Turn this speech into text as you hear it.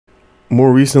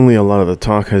more recently, a lot of the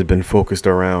talk has been focused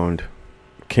around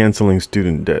canceling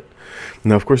student debt.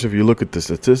 Now, of course, if you look at the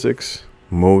statistics,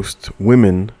 most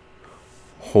women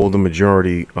hold the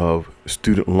majority of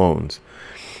student loans.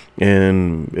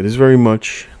 And it is very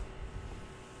much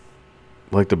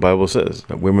like the Bible says,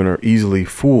 that women are easily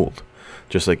fooled,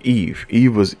 just like Eve.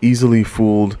 Eve was easily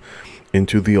fooled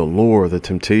into the allure, the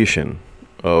temptation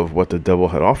of what the devil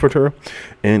had offered her.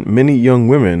 And many young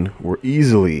women were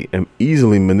easily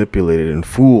manipulated and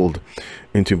fooled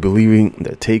into believing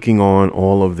that taking on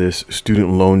all of this student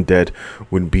loan debt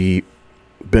would be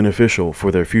beneficial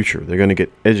for their future. They're going to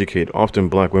get educated. Often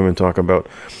black women talk about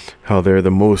how they're the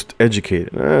most educated.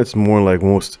 It's more like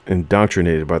most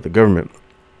indoctrinated by the government.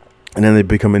 And then they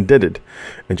become indebted.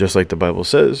 And just like the Bible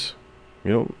says,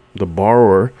 the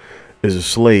borrower is a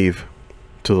slave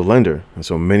to the lender. And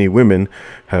so many women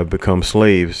have become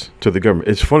slaves to the government.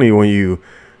 It's funny when you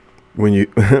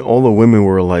all the women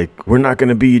were like, we're not going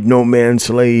to be no man's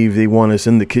slave. They want us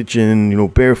in the kitchen,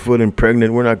 barefoot and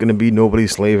pregnant. We're not going to be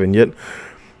nobody's slave. And yet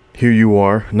here you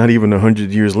are, not even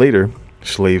 100 years later,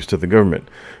 slaves to the government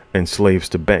and slaves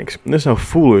to banks. And that's how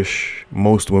foolish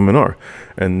most women are.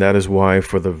 And that is why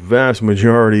for the vast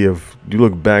majority of, you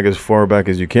look back as far back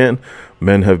as you can,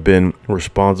 men have been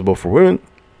responsible for women,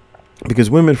 because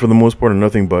women for the most part are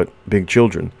nothing but big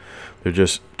children. They're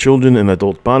just children in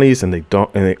adult bodies, and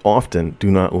they often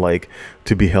do not like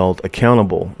to be held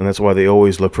accountable. And that's why they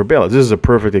always look for bailouts. This is a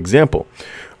perfect example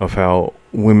of how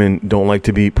women don't like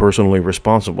to be personally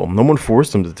responsible. No one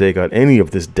forced them to take out any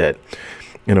of this debt.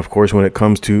 And of course, when it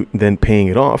comes to then paying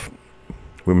it off,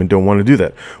 women don't want to do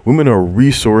that. Women are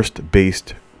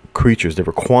resource-based creatures. They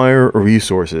require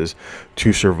resources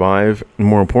to survive, and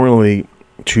more importantly,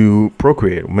 to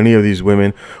procreate. Many of these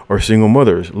women are single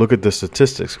mothers. Look at the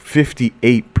statistics.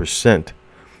 58%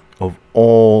 of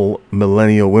all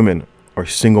millennial women are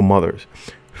single mothers.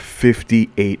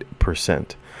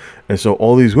 58%. And so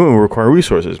all these women require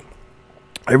resources.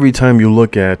 Every time you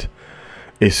look at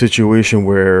a situation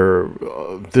where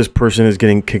this person is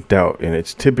getting kicked out, and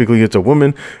it's a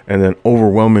woman, and then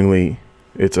overwhelmingly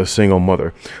it's a single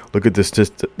mother. Look at the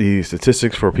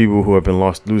statistics for people who have been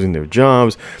losing their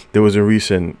jobs. There was a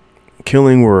recent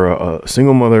killing where a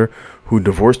single mother who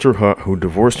divorced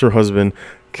her husband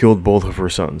killed both of her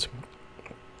sons.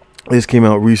 This came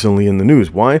out recently in the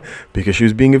news. Why? Because she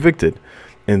was being evicted.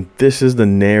 And this is the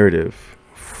narrative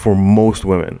for most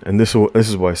women. And this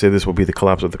is why I say this will be the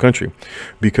collapse of the country,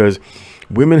 because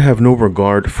women have no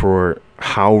regard for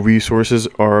how resources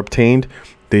are obtained.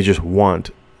 They just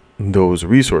want those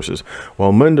resources,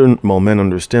 while men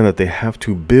understand that they have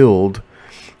to build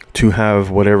to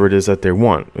have whatever it is that they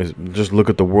want. Just look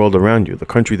at the world around you, the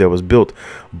country that was built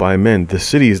by men, the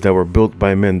cities that were built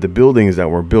by men, the buildings that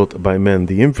were built by men,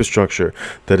 the infrastructure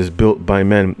that is built by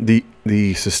men,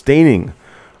 the sustaining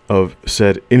of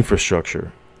said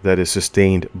infrastructure that is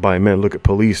sustained by men. Look at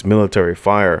police, military,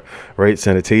 fire, right?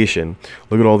 Sanitation.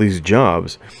 Look at all these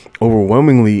jobs.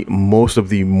 Overwhelmingly, most of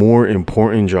the more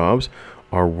important jobs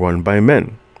are run by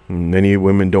men. Many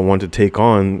women don't want to take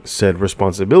on said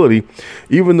responsibility,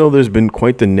 even though there's been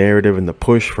quite the narrative and the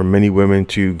push for many women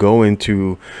to go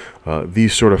into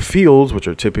these sort of fields, which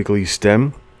are typically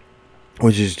STEM,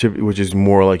 which is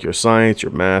more like your science,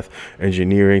 your math,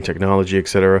 engineering, technology,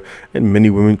 etc. And many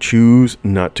women choose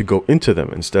not to go into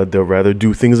them. Instead, they'll rather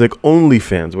do things like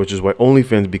OnlyFans, which is why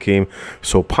OnlyFans became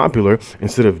so popular.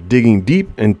 Instead of digging deep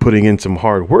and putting in some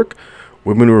hard work,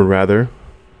 women would rather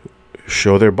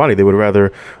show their body. They would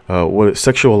rather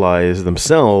sexualize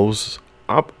themselves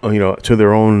up, to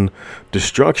their own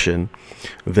destruction,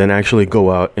 than actually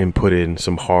go out and put in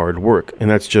some hard work. And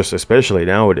that's just especially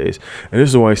nowadays. And this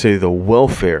is why I say the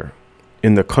welfare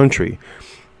in the country,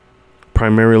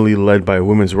 primarily led by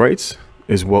women's rights,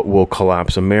 is what will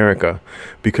collapse America,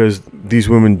 because these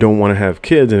women don't want to have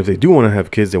kids. And if they do want to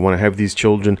have kids, they want to have these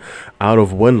children out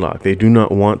of wedlock. They do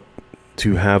not want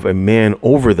to have a man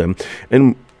over them.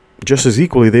 And just as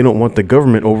equally, they don't want the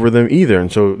government over them either.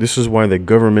 And so this is why the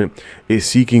government is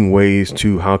seeking ways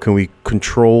to, how can we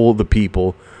control the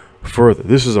people further?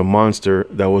 This is a monster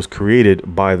that was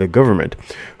created by the government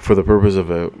for the purpose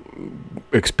of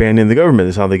expanding the government.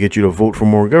 This is how they get you to vote for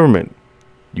more government.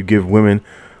 You give women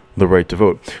the right to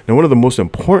vote. Now, one of the most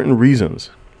important reasons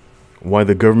why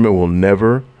the government will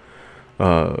never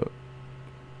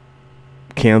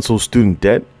cancel student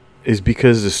debt is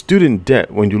because the student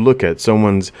debt, when you look at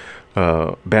someone's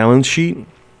balance sheet,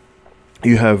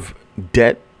 you have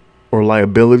debt or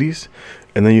liabilities,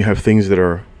 and then you have things that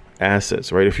are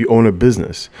assets, right? If you own a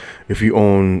business, if you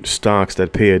own stocks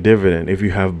that pay a dividend, if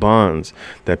you have bonds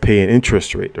that pay an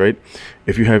interest rate, right?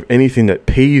 If you have anything that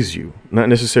pays you, not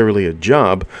necessarily a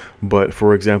job, but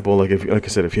for example, like I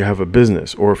said, if you have a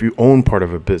business or if you own part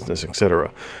of a business,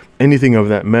 etc., anything of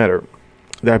that matter,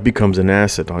 that becomes an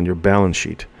asset on your balance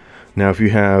sheet. Now, if you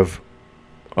have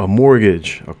a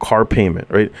mortgage, a car payment,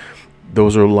 right?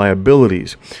 Those are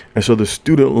liabilities. And so the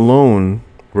student loan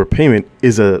repayment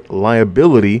is a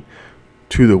liability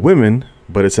to the women,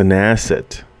 but it's an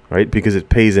asset, right? Because it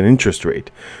pays an interest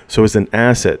rate. So it's an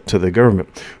asset to the government.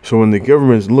 So when the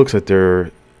government looks at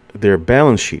their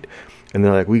balance sheet and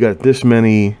they're like, we got this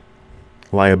many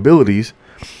liabilities,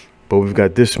 but we've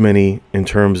got this many in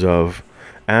terms of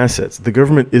assets, the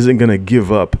government isn't going to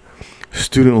give up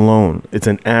student loan. It's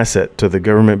an asset to the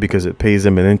government because it pays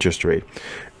them an interest rate.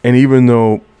 And even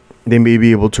though they may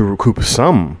be able to recoup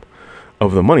some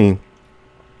of the money,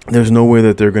 there's no way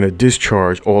that they're going to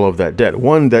discharge all of that debt.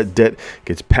 One, that debt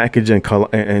gets packaged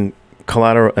and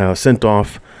collateral sent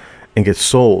off and gets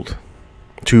sold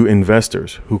to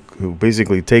investors who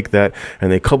basically take that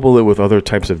and they couple it with other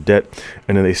types of debt,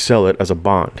 and then they sell it as a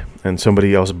bond and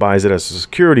somebody else buys it as a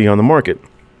security on the market.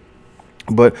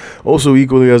 But also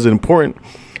equally as important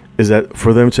is that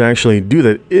for them to actually do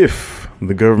that, if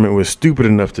the government was stupid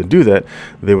enough to do that,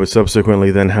 they would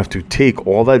subsequently then have to take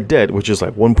all that debt, which is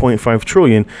like 1.5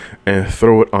 trillion, and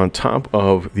throw it on top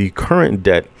of the current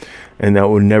debt, and that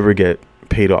would never get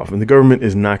paid off. And the government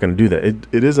is not going to do that.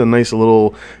 It is a nice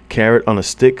little carrot on a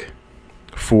stick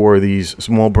for these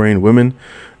small brain women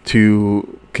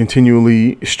to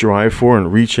continually strive for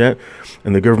and reach at,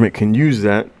 and the government can use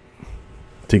that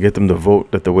to get them to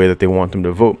vote that the way that they want them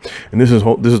to vote. And this is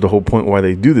the whole point why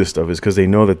they do this stuff, is because they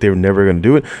know that they're never going to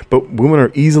do it. But women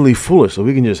are easily foolish, so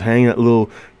we can just hang that little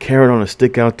carrot on a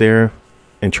stick out there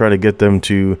and try to get them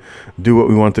to do what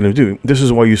we want them to do. This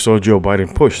is why you saw Joe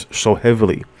Biden push so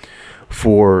heavily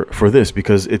for this,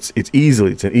 because it's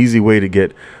an easy way to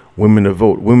get women to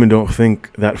vote. Women don't think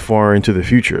that far into the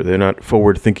future. They're not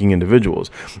forward-thinking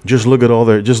individuals. Just look at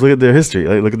their history.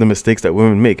 Like, look at the mistakes that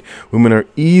women make. Women are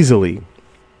easily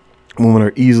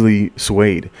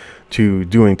swayed to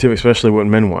doing, especially what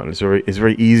men want. It's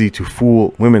very easy to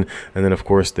fool women, and then of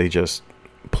course they just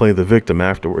play the victim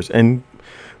afterwards. And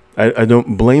I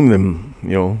don't blame them. You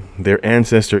know, their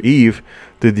ancestor Eve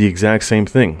did the exact same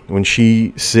thing. When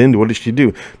she sinned, what did she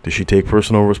do? Did she take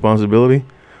personal responsibility?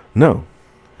 No.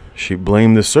 She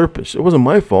blamed the serpent. It wasn't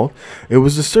my fault. It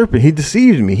was the serpent. He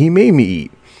deceived me. He made me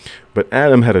eat. But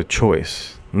Adam had a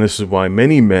choice. And this is why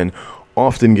many men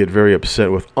often get very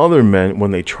upset with other men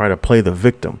when they try to play the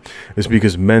victim. It's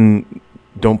because men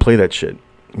don't play that shit.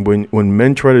 When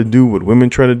men try to do what women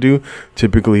try to do,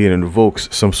 typically it invokes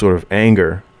some sort of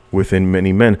anger within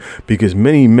many men, because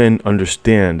many men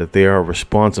understand that they are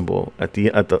responsible at the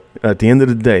end of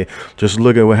the day. Just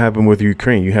look at what happened with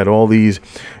Ukraine. You had all these,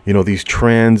 these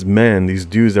trans men, these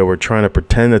dudes that were trying to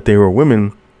pretend that they were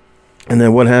women, and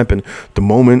then what happened? The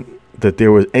moment that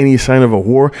there was any sign of a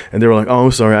war, and they were like, "Oh,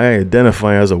 I'm sorry, I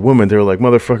identify as a woman," they were like,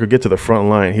 "Motherfucker, get to the front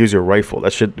line. Here's your rifle."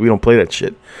 That shit, we don't play that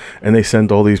shit. And they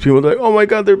sent all these people like, "Oh my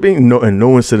God, they're being and no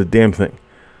one said a damn thing.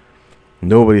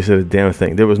 Nobody said a damn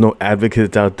thing. There was no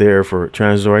advocates out there for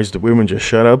trans rights. The women just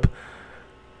shut up,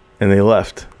 and they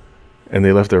left, and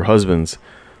they left their husbands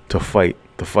to fight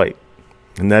the fight,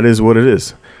 and that is what it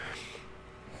is.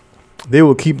 They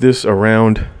will keep this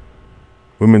around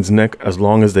women's neck as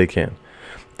long as they can.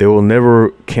 They will never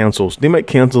cancel. They might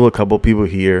cancel a couple people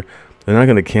here. They're not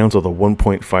going to cancel the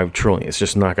 1.5 trillion. It's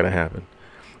just not going to happen.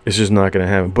 It's just not going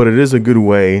to happen. But it is a good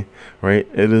way, right?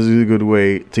 It is a good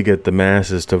way to get the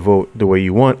masses to vote the way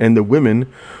you want. And the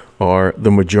women are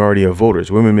the majority of voters.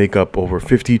 Women make up over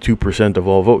 52% of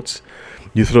all votes.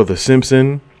 You throw the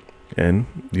Simpson, and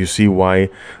you see why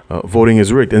voting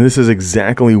is rigged. And this is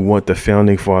exactly what the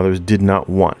founding fathers did not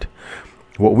want.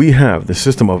 What we have, the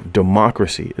system of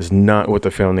democracy, is not what the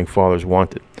founding fathers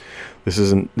wanted. This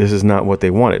is not what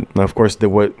they wanted. Now, of course,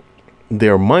 what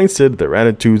their mindset, their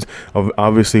attitudes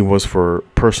obviously was for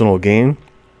personal gain,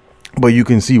 but you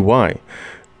can see why.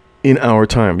 In our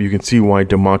time, you can see why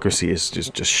democracy is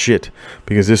just shit,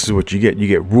 because this is what you get. You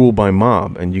get ruled by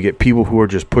mob, and you get people who are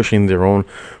just pushing their own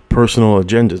personal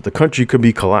agendas. The country could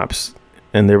be collapsed,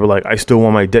 and they were like, I still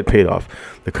want my debt paid off.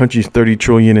 The country's 30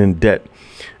 trillion in debt,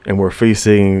 and we're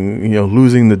facing,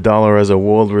 losing the dollar as a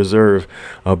world reserve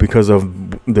because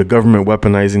of the government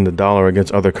weaponizing the dollar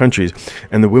against other countries.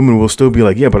 And the women will still be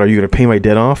like, yeah, but are you going to pay my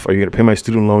debt off? Are you going to pay my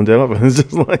student loan debt off? And it's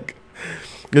just like,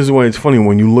 this is why it's funny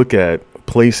when you look at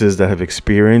places that have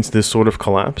experienced this sort of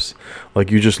collapse. Like,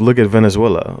 you just look at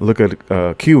Venezuela, look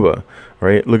at Cuba,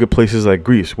 right? Look at places like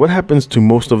Greece. What happens to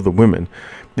most of the women?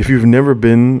 If you've never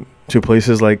been to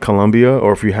places like Colombia,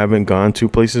 or if you haven't gone to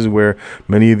places where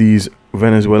many of these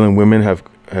Venezuelan women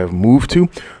have moved to,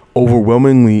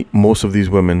 overwhelmingly most of these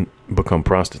women become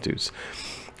prostitutes.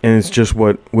 And it's just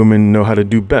what women know how to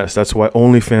do best. That's why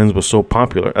OnlyFans was so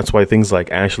popular. That's why things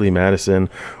like Ashley Madison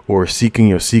or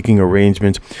Seeking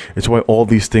Arrangements, it's why all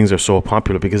these things are so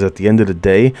popular, because at the end of the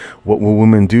day, what will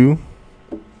women do?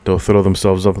 They'll throw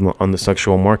themselves up on the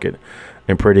sexual market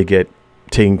and pray to get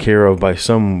taken care of by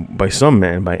some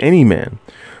man, by any man,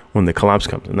 when the collapse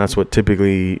comes. And that's what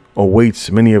typically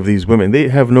awaits many of these women. They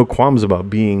have no qualms about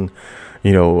being,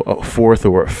 you know, a fourth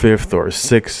or a fifth or a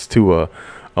sixth to a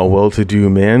well-to-do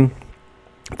man.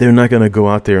 They're not going to go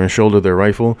out there and shoulder their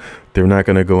rifle. They're not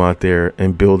going to go out there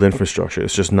and build infrastructure.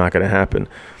 It's just not going to happen.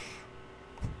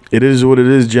 It is what it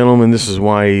is, gentlemen. This is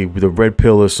why the red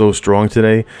pill is so strong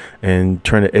today, and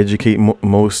trying to educate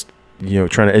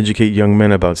trying to educate young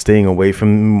men about staying away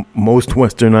from most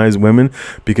westernized women,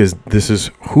 because this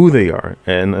is who they are.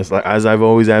 And as I've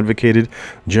always advocated,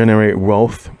 generate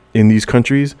wealth in these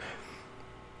countries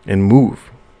and move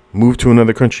to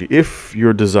another country. If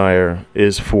your desire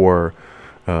is for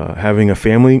having a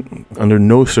family, under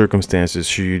no circumstances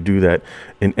should you do that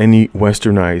in any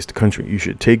westernized country. You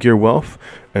should take your wealth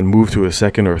and move to a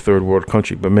second or third world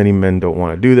country. But many men don't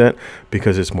want to do that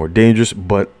because it's more dangerous.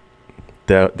 But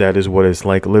that is what it's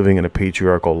like living in a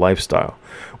patriarchal lifestyle.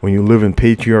 When you live in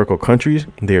patriarchal countries,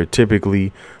 they are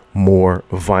typically more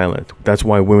violent. That's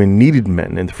why women needed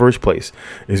men in the first place,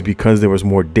 is because there was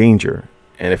more danger.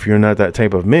 And if you're not that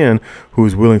type of man who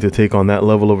is willing to take on that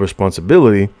level of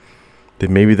responsibility,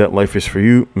 then maybe that life is for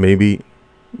you. Maybe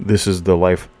this is the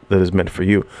life that is meant for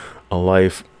you. A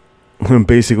life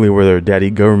basically where their daddy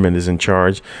government is in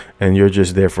charge and you're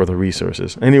just there for the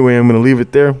resources. Anyway, I'm going to leave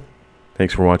it there.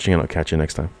 Thanks for watching, and I'll catch you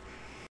next time.